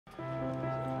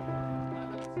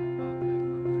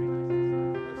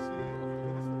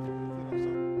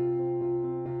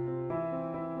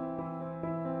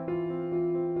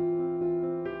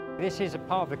This is a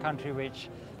part of the country which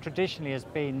traditionally has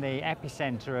been the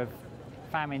epicenter of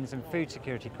famines and food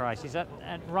security crises.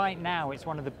 And right now it's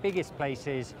one of the biggest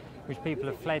places which people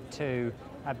have fled to,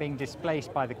 being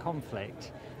displaced by the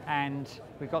conflict. And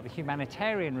we've got the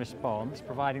humanitarian response,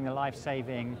 providing the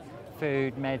life-saving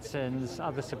food, medicines,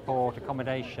 other support,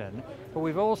 accommodation. But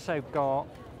we've also got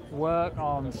work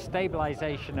on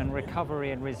stabilisation and recovery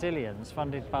and resilience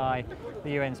funded by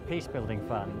the UN's Peacebuilding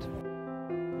Fund.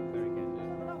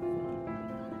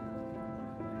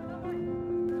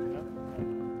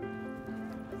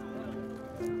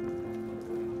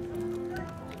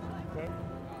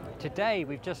 Today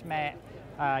we've just met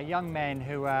young men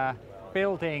who are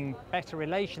building better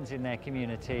relations in their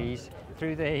communities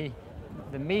through the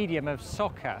medium of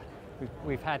soccer.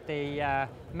 We've had the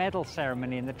medal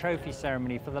ceremony and the trophy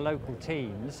ceremony for the local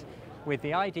teams, with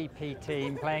the IDP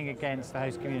team playing against the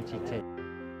host community team.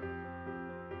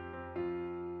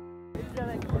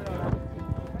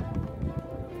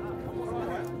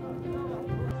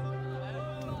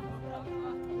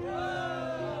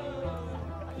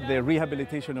 The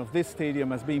rehabilitation of this stadium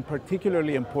has been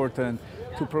particularly important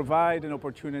to provide an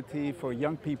opportunity for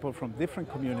young people from different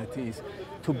communities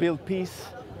to build peace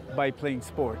by playing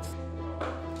sports.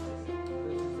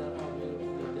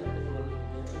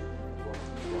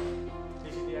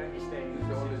 This is the only stadium.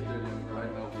 The only stadium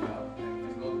right now we have.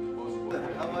 It's not possible.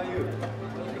 How are you?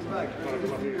 Welcome back.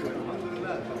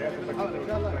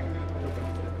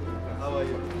 How are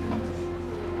you?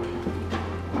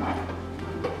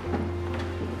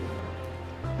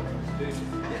 This is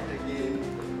yet again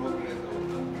the progress of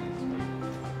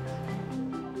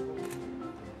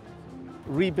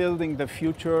Rebuilding the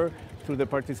future through the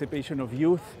participation of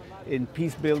youth in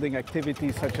peace-building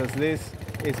activities such as this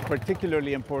is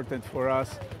particularly important for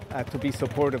us to be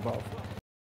supportive of.